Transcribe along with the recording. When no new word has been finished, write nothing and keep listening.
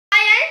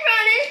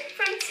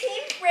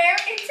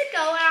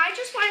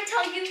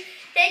tell you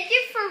thank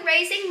you for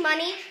raising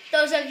money,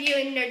 those of you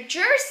in New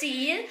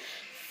Jersey,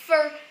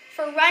 for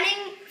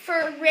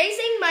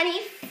raising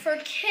money for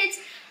kids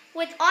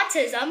with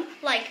autism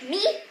like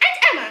me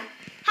and Emma.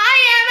 Hi,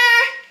 Emma!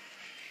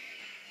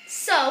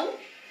 So,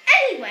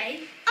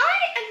 anyway, I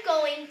am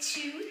going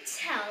to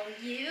tell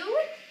you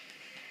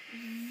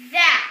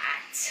that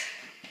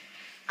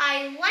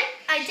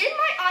I did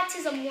my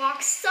autism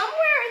walk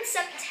somewhere in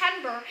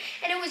September,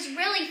 and it was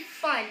really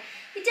fun.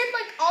 We did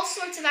like all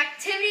sorts of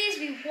activities.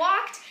 We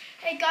walked,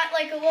 I got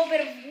like a little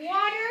bit of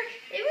water.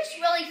 It was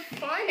really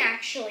fun,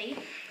 actually.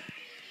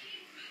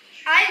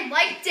 I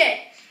liked it.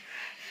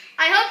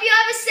 I hope you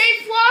have a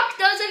safe walk,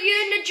 those of you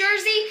in New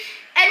Jersey.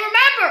 And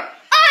remember,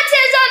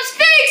 Autism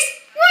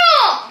Speaks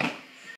rule!